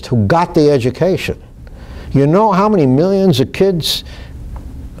privileged who got the education. You know how many millions of kids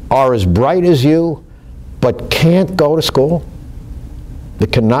are as bright as you, but can't go to school? They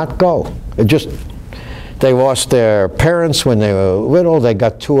cannot go. They lost their parents when they were little. They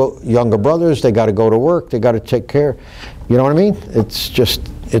got 2 younger brothers. They got to go to work. They got to take care. You know what I mean?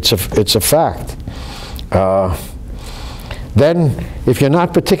 It's a fact. Then, if you're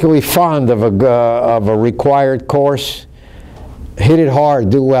not particularly fond of a required course, hit it hard,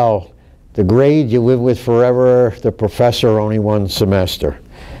 do well. The grade you live with forever, the professor only 1 semester.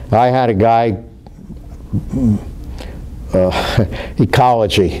 I had a guy,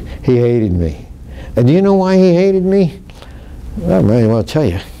 ecology, he hated me. And do you know why he hated me? I may well tell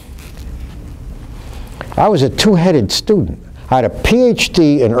you. I was a 2-headed student. I had a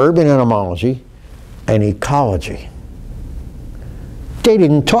PhD in urban entomology and ecology. They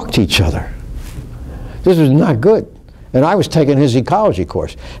didn't talk to each other. This was not good. And I was taking his ecology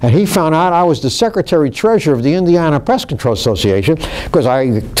course. And he found out I was the secretary-treasurer of the Indiana Pest Control Association, because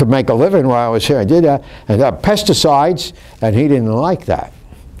to make a living while I was here, I did that, and pesticides, and he didn't like that.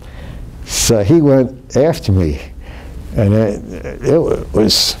 So he went after me, and it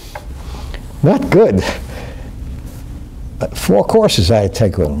was not good. 4 courses I had to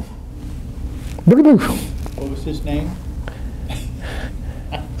take with him. What was his name?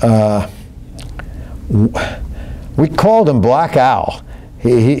 We called him Black Al.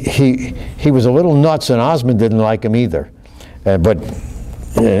 He was a little nuts, and Osmond didn't like him either. But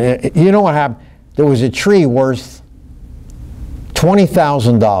you know what happened? There was a tree worth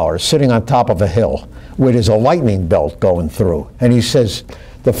 $20,000 sitting on top of a hill where there's a lightning belt going through. And he says,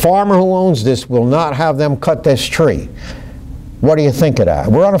 the farmer who owns this will not have them cut this tree. What do you think of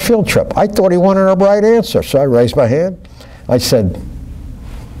that? We're on a field trip. I thought he wanted a right answer, so I raised my hand. I said,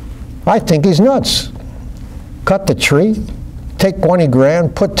 I think he's nuts. Cut the tree, take 20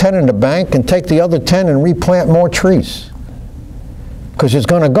 grand, put 10 in the bank, and take the other 10 and replant more trees. Because it's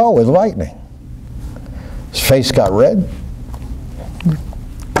going to go with lightning. His face got red.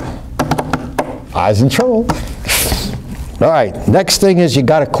 I was in trouble. All right, next thing is you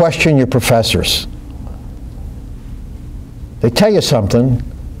got to question your professors. They tell you something,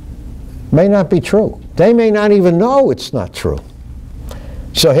 may not be true. They may not even know it's not true.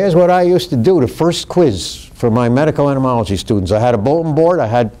 So here's what I used to do, the first quiz for my medical entomology students. I had a bulletin board, I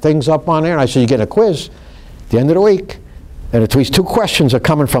had things up on there, and I said, you get a quiz at the end of the week, and at least 2 questions are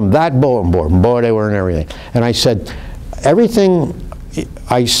coming from that bulletin board. And boy, they were in everything. And I said, everything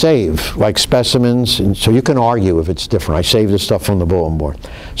I save, like specimens, and so you can argue if it's different. I save the stuff from the bulletin board.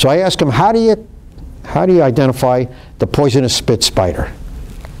 So I asked them, how do you identify the poisonous spit spider?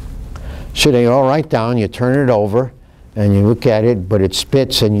 So they all write down, you turn it over, and you look at it, but it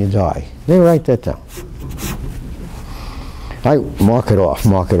spits and you die. They write that down. I mark it off,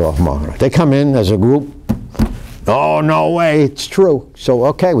 mark it off, mark it off. They come in as a group. Oh, no way, it's true. So,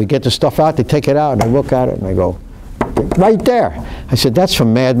 okay, we get the stuff out, they take it out, and I look at it, and I go, right there. I said, that's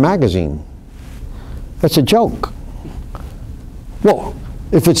from Mad Magazine. That's a joke. Well,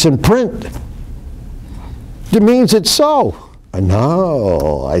 if it's in print, it means it's so.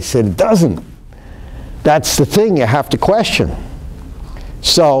 No, I said, it doesn't. That's the thing you have to question.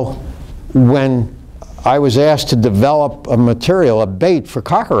 So when I was asked to develop a material, a bait for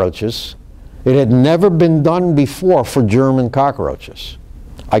cockroaches, it had never been done before for German cockroaches.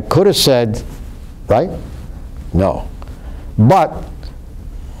 I could have said, right? No. But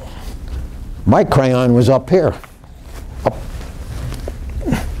my crayon was up here. Up.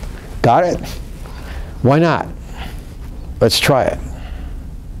 Got it? Why not? Let's try it.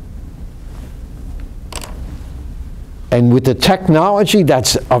 And with the technology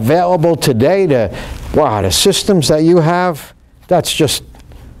that's available today, the systems that you have, that's just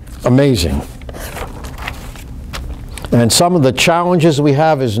amazing. And some of the challenges we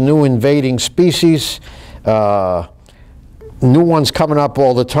have is new invading species, new ones coming up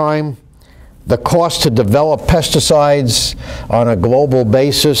all the time, the cost to develop pesticides on a global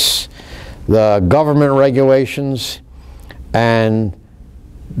basis, the government regulations, and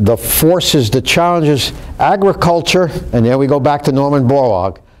the forces, the challenges, agriculture, and there we go back to Norman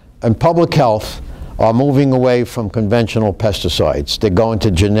Borlaug, and public health are moving away from conventional pesticides. They're going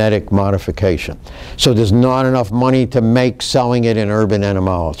to genetic modification. So there's not enough money to make selling it in urban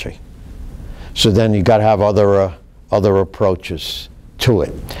entomology. So then you've got to have other approaches to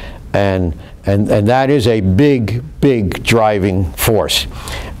it. And that is a big, big driving force.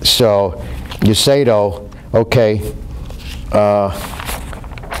 So you say though, okay,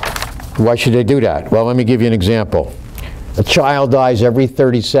 Why should they do that? Well, let me give you an example. A child dies every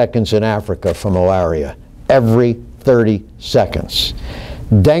 30 seconds in Africa from malaria. Every 30 seconds.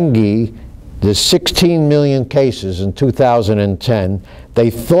 Dengue, there's 16 million cases in 2010. They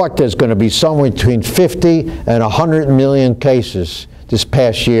thought there's going to be somewhere between 50 and 100 million cases this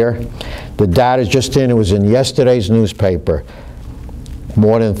past year. The data's just in, it was in yesterday's newspaper.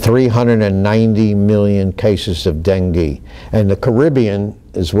 More than 390 million cases of dengue. And the Caribbean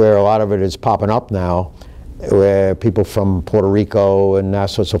is where a lot of it is popping up now, where people from Puerto Rico and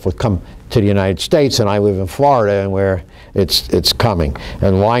Nassau and so forth come to the United States, and I live in Florida, and where it's coming.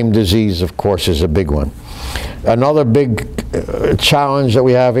 And Lyme disease, of course, is a big one. Another big challenge that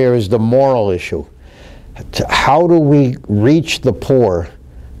we have here is the moral issue. How do we reach the poor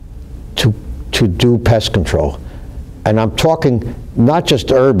to do pest control? And I'm talking not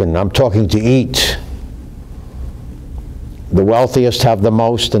just urban, I'm talking to eat. The wealthiest have the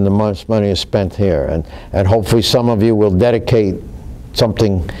most, and the most money is spent here. And hopefully some of you will dedicate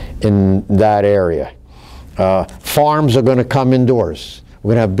something in that area. Farms are going to come indoors. We're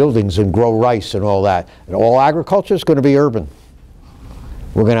going to have buildings and grow rice and all that. And all agriculture is going to be urban.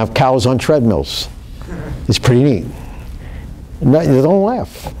 We're going to have cows on treadmills. It's pretty neat. No, you don't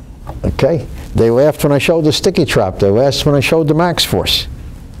laugh, okay? They laughed when I showed the sticky trap. They laughed when I showed the Max Force.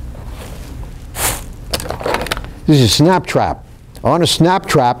 This is a snap trap. On a snap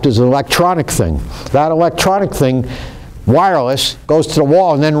trap, there's an electronic thing. That electronic thing, wireless, goes to the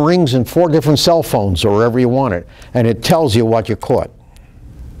wall and then rings in 4 different cell phones or wherever you want it. And it tells you what you caught.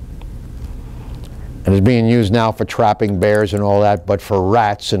 And it's being used now for trapping bears and all that, but for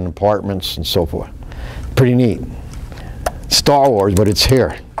rats in apartments and so forth. Pretty neat. Star Wars, but it's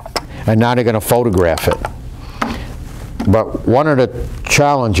here. And now they're going to photograph it. But one of the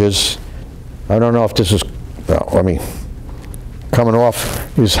challenges, I don't know if this is, coming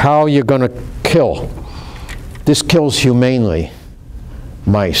off, is how you're going to kill. This kills humanely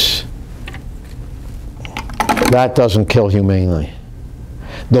mice. That doesn't kill humanely.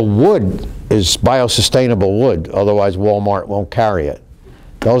 The wood is biosustainable wood, otherwise Walmart won't carry it.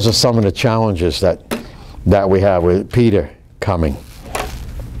 Those are some of the challenges that we have with Peter coming.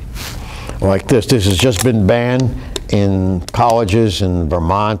 Like this has just been banned in colleges in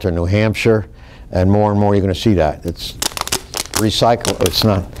Vermont or New Hampshire, and more you're going to see that. It's recycle. It's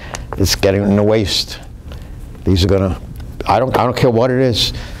not. It's getting in the waste. These are going to. I don't care what it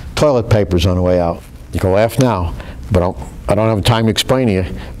is. Toilet paper's on the way out. You can laugh now, but I don't have time to explain to you.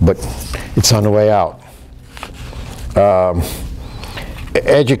 But it's on the way out.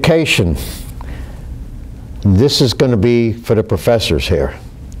 Education. This is going to be for the professors here.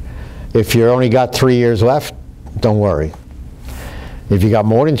 If you only got 3 years left, don't worry. If you got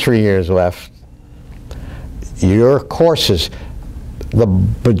more than 3 years left, your courses, the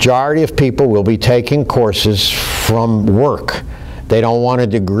majority of people will be taking courses from work. They don't want a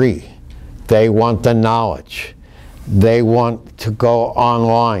degree. They want the knowledge. They want to go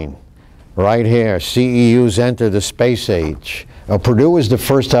online. Right here, CEUs enter the space age. Now, Purdue is the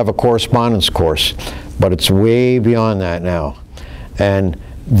first to have a correspondence course, but it's way beyond that now. And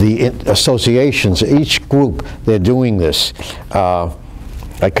the associations, each group, they're doing this. I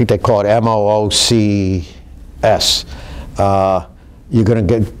think they call it MOOCS. You're going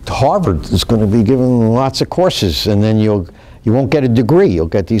to get, Harvard is going to be giving lots of courses, and then you won't get a degree, you'll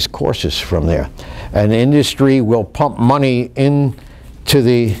get these courses from there. And the industry will pump money into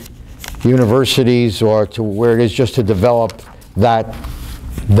the universities or to where it is just to develop that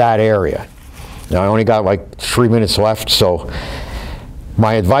area. Now I only got like 3 minutes left, so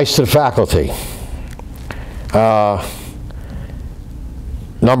my advice to the faculty.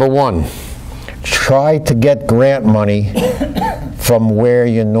 Number 1, try to get grant money from where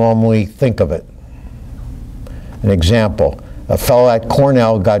you normally think of it. An example, a fellow at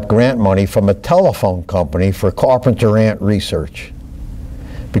Cornell got grant money from a telephone company for carpenter ant research,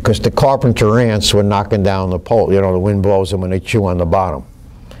 because the carpenter ants were knocking down the pole. You know, the wind blows them when they chew on the bottom.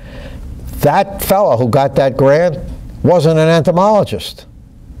 That fellow who got that grant wasn't an entomologist,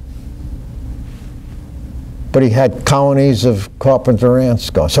 but he had colonies of carpenter ants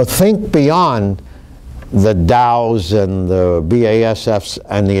going. So think beyond the Dows and the BASFs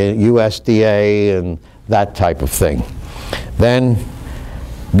and the USDA and that type of thing. Then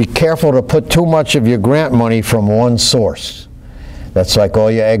be careful to put too much of your grant money from one source. That's like all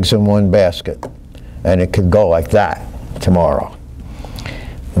your eggs in one basket, and it could go like that tomorrow.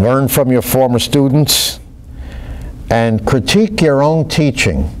 Learn from your former students and critique your own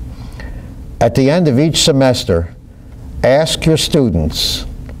teaching. At the end of each semester, ask your students,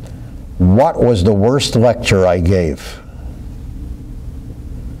 what was the worst lecture I gave?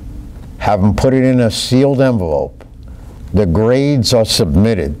 have them put it in a sealed envelope. The grades are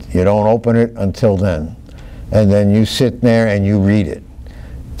submitted. You don't open it until then. And then you sit there and you read it.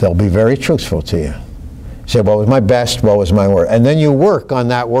 They'll be very truthful to you. Say, what was my best, what was my worst? And then you work on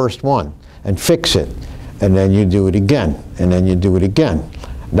that worst one and fix it. And then you do it again, and then you do it again.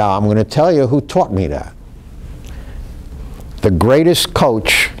 Now, I'm going to tell you who taught me that. The greatest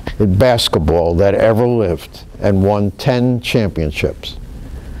coach in basketball that ever lived and won 10 championships.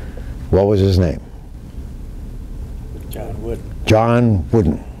 What was his name? John Wooden. John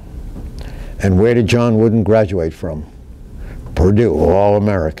Wooden. And where did John Wooden graduate from? Purdue,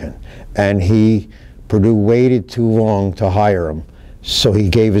 All-American. And Purdue waited too long to hire him, so he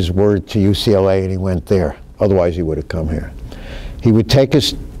gave his word to UCLA and he went there. Otherwise, he would have come here. He would take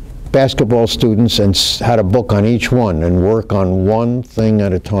his basketball students and had a book on each one and work on one thing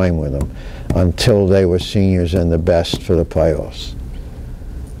at a time with them until they were seniors and the best for the playoffs.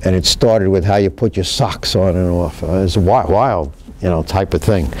 And it started with how you put your socks on and off. It was a wild, type of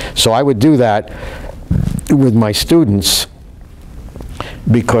thing. So I would do that with my students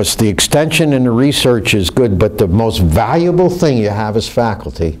because the extension and the research is good, but the most valuable thing you have as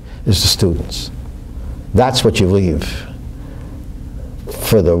faculty is the students. That's what you leave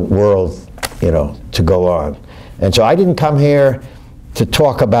for the world, to go on. And so I didn't come here to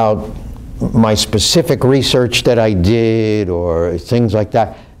talk about my specific research that I did or things like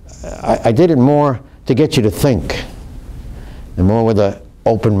that. I did it more to get you to think, and more with an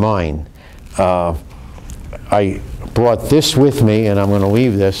open mind. I brought this with me, and I'm going to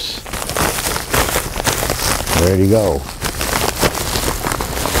leave this. Where'd he go?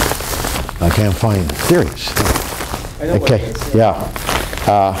 I can't find it. There he is. Okay, yeah.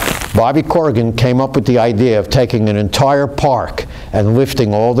 Bobby Corrigan came up with the idea of taking an entire park and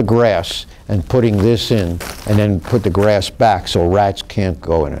lifting all the grass and putting this in, and then put the grass back so rats can't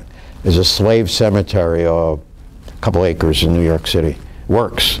go in it. There's a slave cemetery, a couple acres in New York City.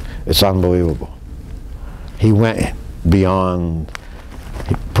 Works. It's unbelievable. He went beyond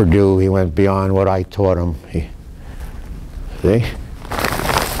Purdue. He went beyond what I taught him. See?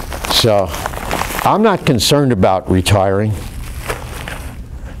 So I'm not concerned about retiring.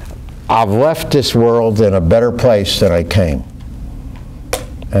 I've left this world in a better place than I came.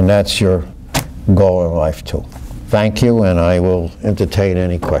 And that's your goal in life too. Thank you, and I will entertain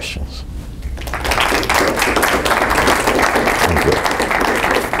any questions.